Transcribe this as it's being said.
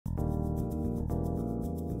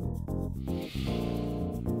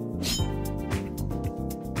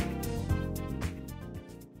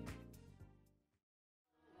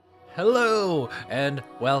Hello, and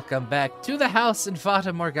welcome back to the house in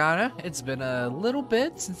Fata Morgana. It's been a little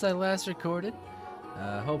bit since I last recorded.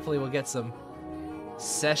 Hopefully we'll get some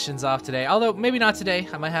sessions off today. Although, maybe not today.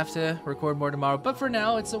 I might have to record more tomorrow. But for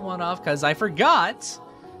now, it's a one-off because I forgot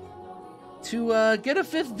to get a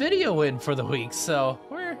 5th video in for the week. So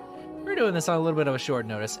we're doing this on a little bit of a short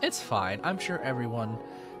notice. It's fine. I'm sure everyone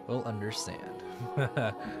will understand.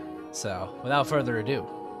 So, without further ado.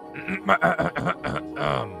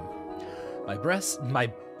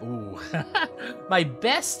 My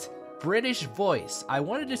best British voice. I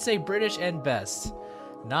wanted to say British and best,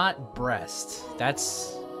 not breast.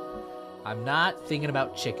 I'm not thinking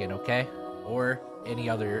about chicken, okay? Or any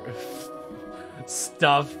other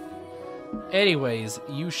stuff. Anyways,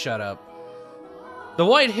 you shut up. The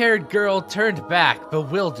white-haired girl turned back,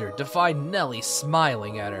 bewildered, to find Nellie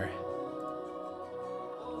smiling at her.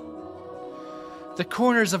 The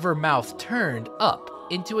corners of her mouth turned up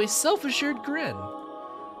into a self-assured grin.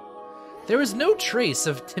 There was no trace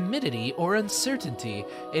of timidity or uncertainty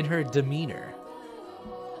in her demeanor.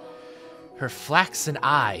 Her flaxen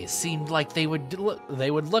eyes seemed like they would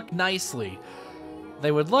look nicely.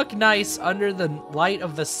 They would look nice under the light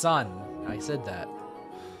of the sun. I said that.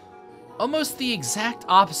 Almost the exact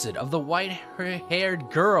opposite of the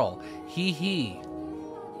white-haired girl. Hee hee.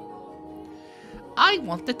 I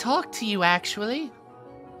want to talk to you, actually.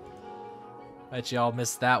 Bet y'all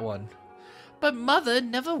missed that one. But Mother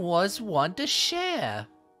never was one to share.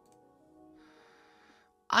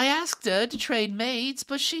 I asked her to trade maids,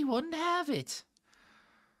 but she wouldn't have it.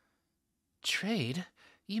 Trade?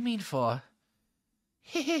 You mean for...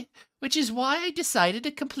 Which is why I decided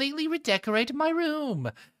to completely redecorate my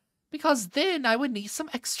room. Because then I would need some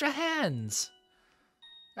extra hands.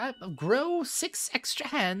 Grow 6 extra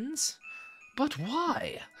hands? But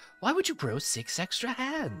why? Why would you grow 6 extra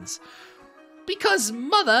hands? Because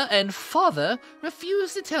Mother and Father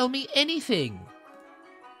refuse to tell me anything.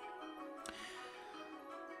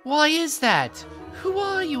 Why is that? Who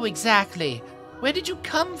are you exactly? Where did you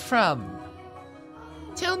come from?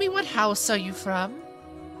 Tell me, what house are you from?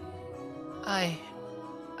 Why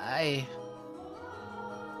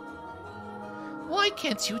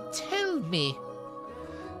can't you tell me?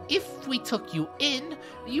 If we took you in,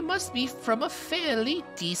 you must be from a fairly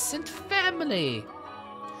decent family.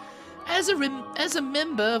 As a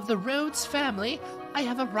member of the Rhodes family, I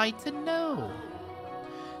have a right to know.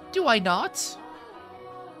 Do I not?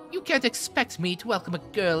 You can't expect me to welcome a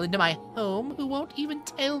girl into my home who won't even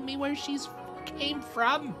tell me where she's came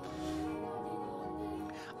from.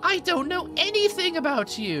 I don't know anything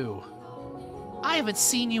about you. I haven't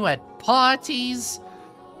seen you at parties.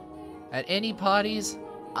 At any parties.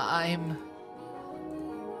 I'm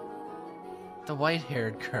the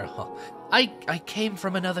white-haired girl. I came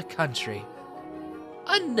from another country.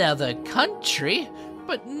 Another country?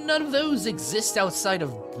 But none of those exist outside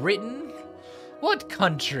of Britain. What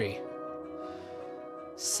country?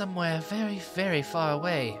 Somewhere very, very far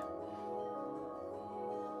away.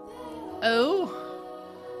 Oh?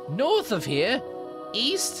 North of here?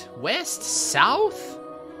 East? West? South?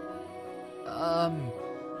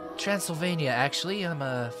 Transylvania, actually. I'm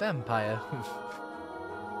a vampire.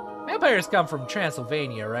 Vampires come from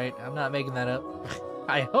Transylvania, right? I'm not making that up.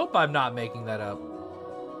 I hope I'm not making that up.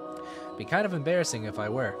 Be kind of embarrassing if I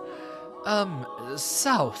were.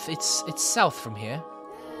 South. It's south from here.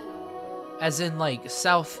 As in, like,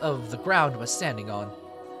 south of the ground we're standing on.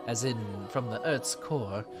 As in, from the Earth's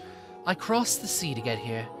core. I crossed the sea to get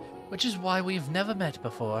here, which is why we've never met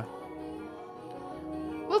before.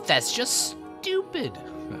 Well, that's just stupid.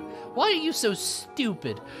 Why are you so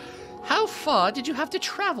stupid? How far did you have to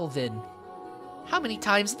travel then? How many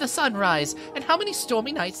times did the sun rise? And how many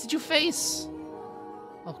stormy nights did you face?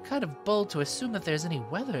 Oh, kind of bold to assume that there's any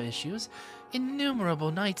weather issues.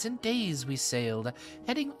 Innumerable nights and days we sailed,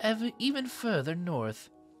 heading even further north.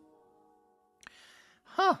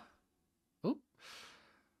 Huh. Oop.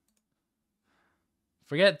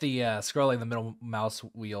 Forget the scrolling the middle mouse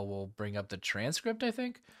wheel will bring up the transcript, I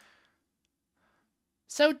think.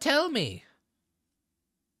 So tell me.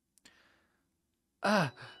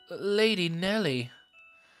 Lady Nellie.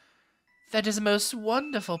 That is a most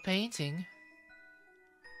wonderful painting.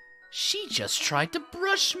 She just tried to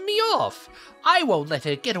brush me off. I won't let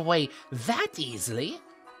her get away that easily.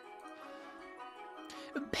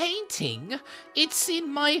 Painting? It's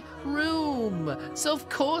in my room, so of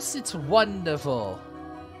course it's wonderful.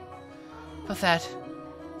 But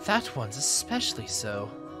that one's especially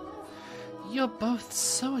so. You're both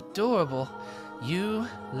so adorable. You,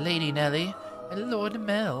 Lady Nellie, and Lord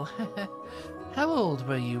Mel. How old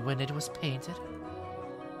were you when it was painted?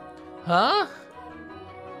 Huh?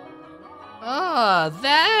 Ah,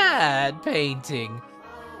 that painting.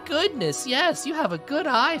 Goodness, yes, you have a good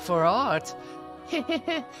eye for art.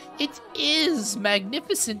 It is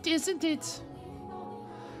magnificent, isn't it?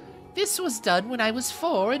 This was done when I was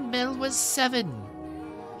 4 and Mel was 7.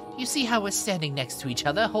 You see how we're standing next to each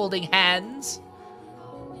other, holding hands?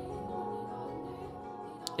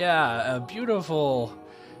 Yeah, a beautiful,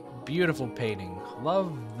 beautiful painting.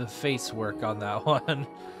 Love the face work on that one.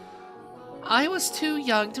 I was too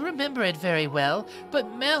young to remember it very well,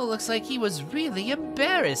 but Mel looks like he was really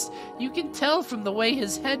embarrassed. You can tell from the way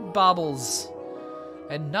his head bobbles.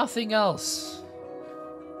 And nothing else.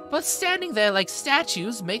 But standing there like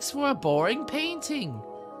statues makes for a boring painting.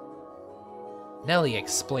 Nellie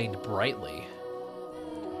explained brightly.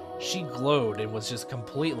 She glowed and was just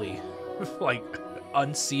completely, like,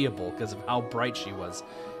 unseeable because of how bright she was.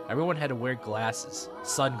 Everyone had to wear glasses,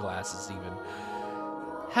 sunglasses even.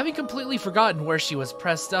 Having completely forgotten where she was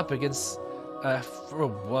pressed up against,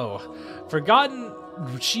 forgotten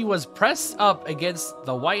she was pressed up against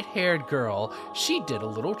the white-haired girl, she did a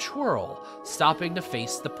little twirl, stopping to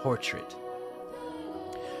face the portrait.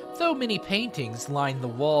 Though many paintings lined the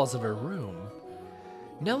walls of her room,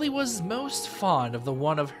 Nellie was most fond of the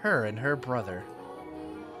one of her and her brother.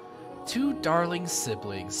 Two darling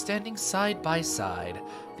siblings standing side by side,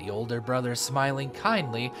 the older brother smiling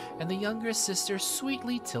kindly and the younger sister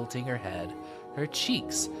sweetly tilting her head, her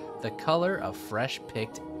cheeks the color of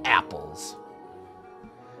fresh-picked apples.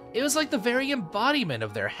 It was like the very embodiment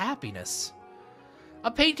of their happiness.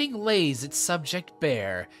 A painting lays its subject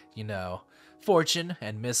bare, you know, fortune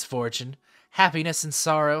and misfortune, happiness and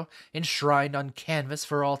sorrow, enshrined on canvas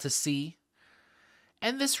for all to see.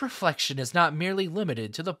 And this reflection is not merely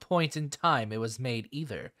limited to the point in time it was made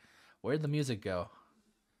either. Where'd the music go?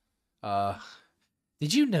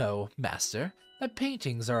 Did you know, Master, that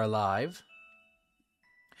paintings are alive?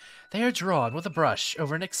 They are drawn with a brush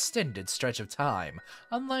over an extended stretch of time,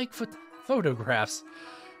 unlike photographs,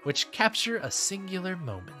 which capture a singular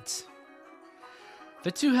moment.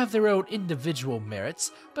 The two have their own individual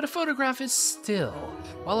merits, but a photograph is still,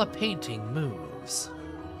 while a painting moves.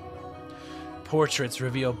 Portraits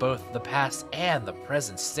reveal both the past and the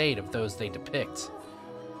present state of those they depict.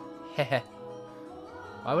 Heh.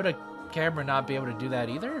 Why would a camera not be able to do that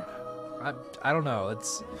either? I don't know.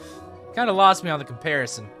 It's kind of lost me on the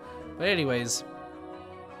comparison. But anyways,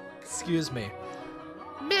 excuse me.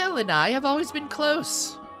 Mel and I have always been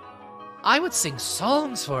close. I would sing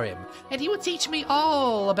songs for him, and he would teach me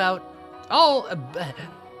I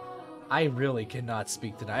really cannot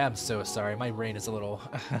speak tonight. I'm so sorry. My brain is a little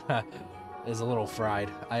fried.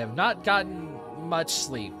 I have not gotten much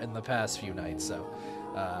sleep in the past few nights, so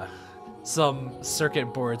some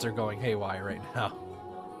circuit boards are going haywire right now.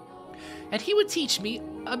 And he would teach me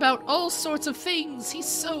about all sorts of things. He's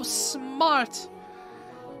so smart.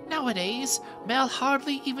 Nowadays, Mel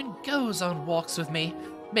hardly even goes on walks with me,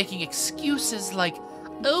 making excuses like,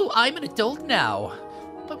 "Oh, I'm an adult now."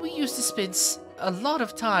 But we used to spend a lot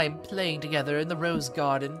of time playing together in the rose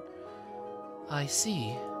garden. I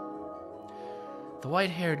see. The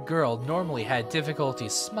white-haired girl normally had difficulty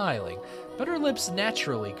smiling, but her lips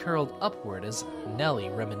naturally curled upward as Nellie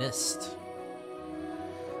reminisced.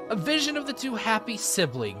 A vision of the two happy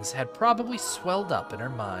siblings had probably swelled up in her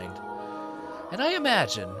mind, and I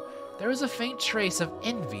imagine there was a faint trace of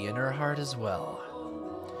envy in her heart as well.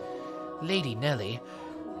 Lady Nellie,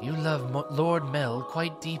 you love Lord Mel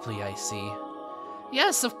quite deeply, I see.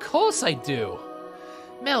 Yes, of course I do.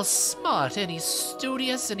 Mel's smart, and he's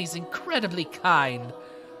studious, and he's incredibly kind.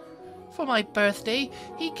 For my birthday,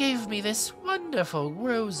 he gave me this wonderful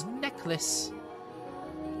rose necklace.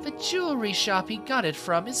 The jewelry shop he got it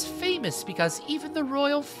from is famous because even the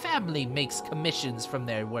royal family makes commissions from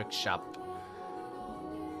their workshop.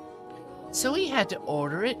 So he had to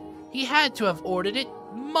order it. He had to have ordered it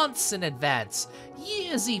months in advance,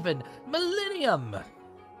 years even, millennium.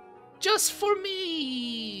 Just for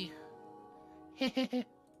me.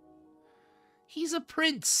 He's a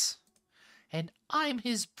prince, and I'm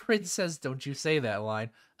his princess. Don't you say that line.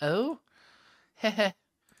 Oh?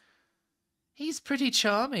 He's pretty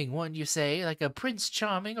charming, wouldn't you say? Like a Prince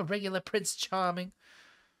Charming, a regular Prince Charming.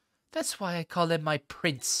 That's why I call him my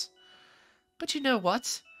prince. But you know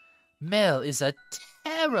what? Mel is a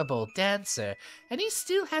terrible dancer, and he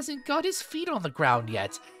still hasn't got his feet on the ground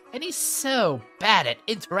yet, and he's so bad at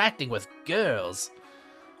interacting with girls.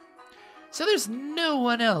 So there's no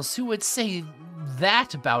one else who would say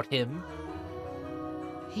that about him.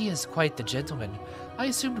 He is quite the gentleman. I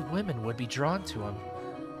assumed women would be drawn to him.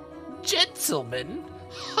 Gentleman?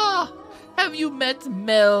 Ha! Have you met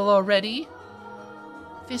Mel already?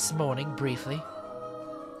 This morning, briefly.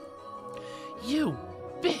 You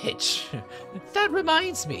bitch! That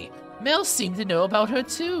reminds me, Mel seemed to know about her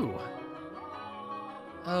too.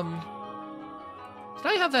 Did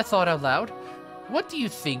I have that thought out loud? What do you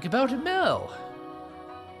think about Mel?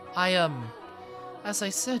 As I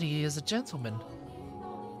said, he is a gentleman.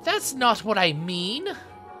 That's not what I mean!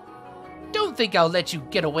 Don't think I'll let you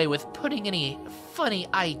get away with putting any funny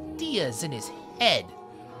ideas in his head.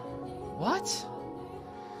 What?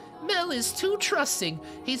 Mel is too trusting.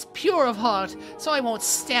 He's pure of heart, so I won't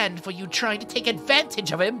stand for you trying to take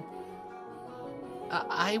advantage of him.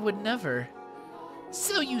 I would never.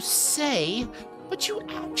 So you say, but you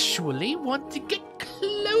actually want to get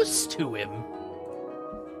close to him.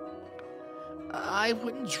 I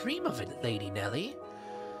wouldn't dream of it, Lady Nellie.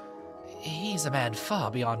 He's a man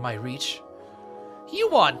far beyond my reach. You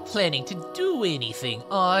aren't planning to do anything,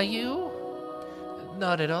 are you?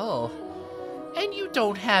 Not at all. And you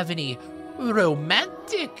don't have any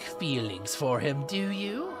romantic feelings for him, do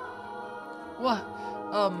you? What?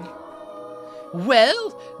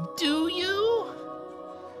 Well, do you?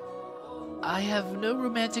 I have no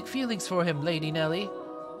romantic feelings for him, Lady Nellie.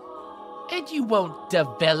 And you won't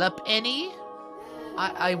develop any?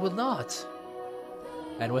 I will not.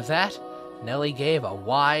 And with that, Nellie gave a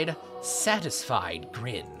wide, satisfied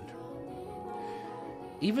grin.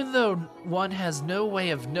 Even though one has no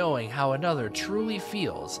way of knowing how another truly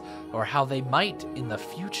feels, or how they might in the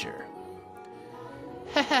future.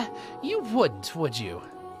 Haha, you wouldn't, would you?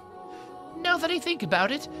 Now that I think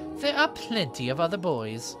about it, there are plenty of other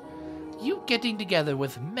boys. You getting together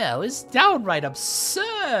with Mel is downright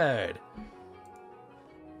absurd!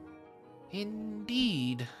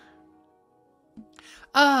 Indeed.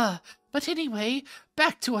 But anyway,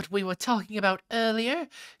 back to what we were talking about earlier.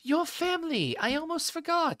 Your family, I almost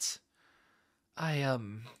forgot.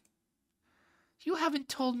 You haven't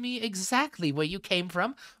told me exactly where you came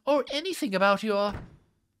from, or anything about your...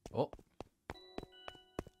 Oh.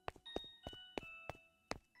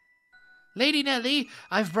 Lady Nellie,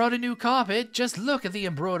 I've brought a new carpet. Just look at the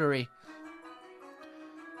embroidery.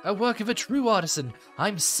 A work of a true artisan.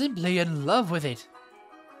 I'm simply in love with it.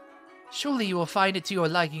 Surely you will find it to your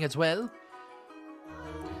liking as well.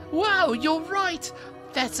 Wow, you're right!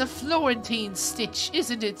 That's a Florentine stitch,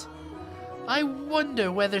 isn't it? I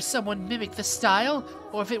wonder whether someone mimicked the style,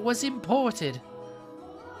 or if it was imported.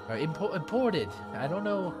 Or imported. I don't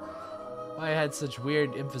know why I had such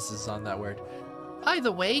weird emphasis on that word.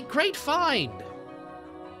 Either way, great find!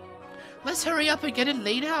 Let's hurry up and get it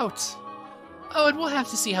laid out. Oh, and we'll have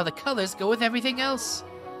to see how the colors go with everything else.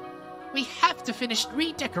 We have to finish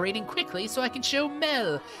redecorating quickly so I can show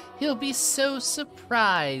Mel. He'll be so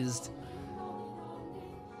surprised.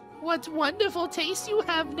 What wonderful taste you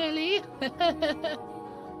have, Nellie.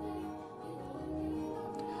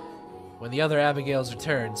 When the other Abigails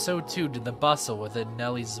returned, so too did the bustle within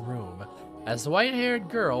Nellie's room. As the white-haired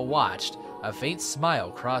girl watched, a faint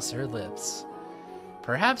smile crossed her lips.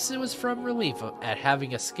 Perhaps it was from relief at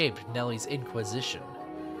having escaped Nellie's inquisition.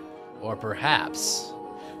 Or perhaps...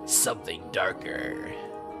 something darker.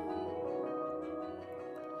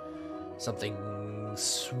 Something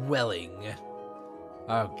swelling.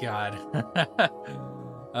 Oh god.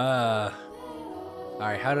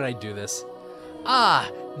 Alright, how did I do this? Ah,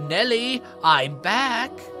 Nellie, I'm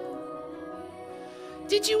back.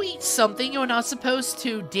 Did you eat something you're not supposed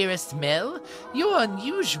to, dearest Mel? You're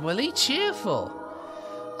unusually cheerful.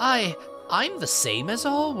 I'm the same as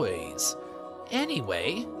always.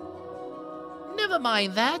 Anyway... Never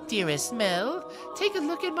mind that, dearest Mel. Take a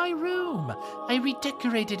look at my room. I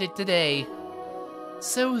redecorated it today.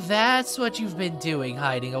 So that's what you've been doing,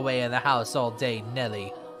 hiding away in the house all day,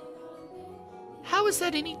 Nellie. How is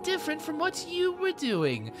that any different from what you were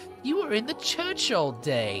doing? You were in the church all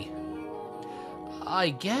day.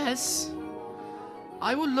 I guess.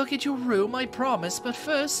 I will look at your room, I promise, but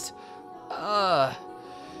first...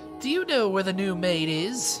 do you know where the new maid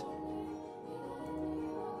is?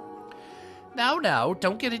 Now,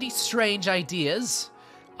 don't get any strange ideas.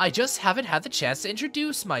 I just haven't had the chance to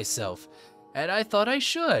introduce myself, and I thought I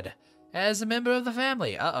should, as a member of the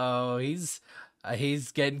family. Uh-oh, he's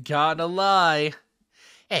getting caught in a lie.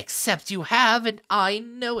 Except you have, and I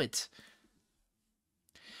know it.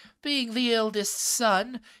 Being the eldest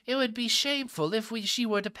son, it would be shameful if she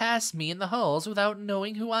were to pass me in the halls without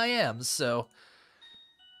knowing who I am, so...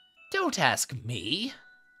 Don't ask me.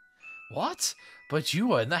 What? But you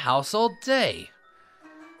were in the house all day.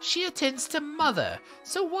 She attends to Mother,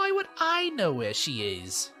 so why would I know where she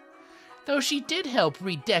is? Though she did help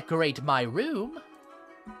redecorate my room.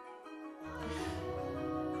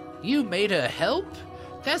 You made her help?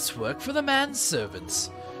 That's work for the manservants.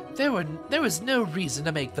 There was no reason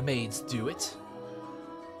to make the maids do it.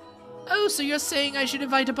 Oh, so you're saying I should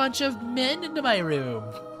invite a bunch of men into my room?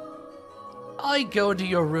 I go into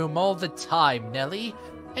your room all the time, Nellie,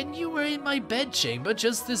 and you were in my bedchamber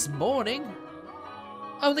just this morning.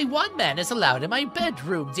 Only one man is allowed in my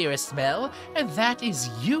bedroom, dearest Mel, and that is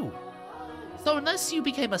you. So unless you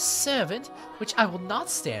became a servant, which I will not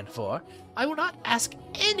stand for, I will not ask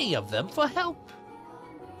any of them for help.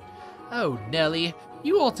 Oh, Nellie,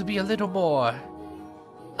 you ought to be a little more...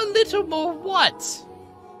 A little more what?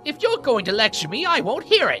 If you're going to lecture me, I won't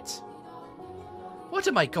hear it. What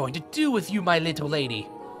am I going to do with you, my little lady?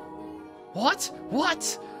 What?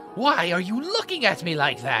 What? Why are you looking at me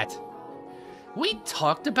like that? We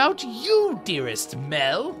talked about you, dearest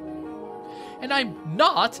Mel. And I'm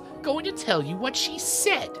not going to tell you what she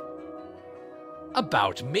said.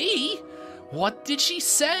 About me? What did she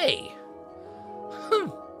say?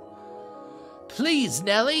 Please,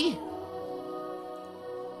 Nellie.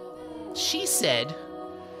 She said,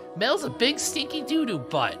 Mel's a big stinky doo-doo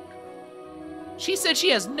butt. She said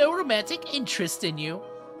she has no romantic interest in you.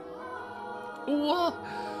 Well,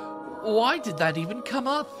 why did that even come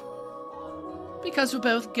up? Because we're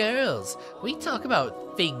both girls. We talk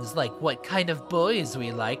about things like what kind of boys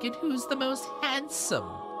we like and who's the most handsome.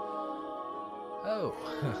 Oh.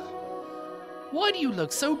 Why do you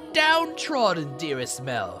look so downtrodden, dearest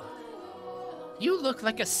Mel? You look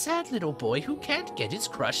like a sad little boy who can't get his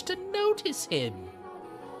crush to notice him.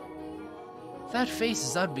 That face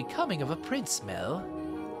is unbecoming of a prince, Mel.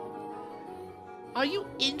 Are you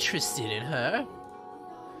interested in her?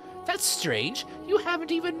 That's strange. You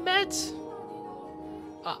haven't even met.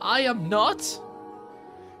 I am not.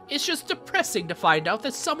 It's just depressing to find out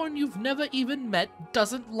that someone you've never even met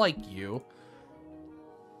doesn't like you.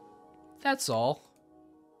 That's all.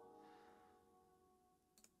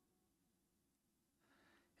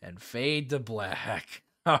 And fade to black.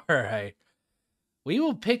 Alright. We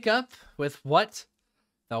will pick up with what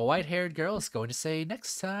the white-haired girl is going to say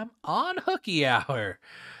next time on Hooky Hour.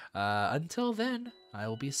 Until then, I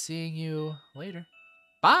will be seeing you later.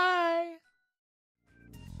 Bye!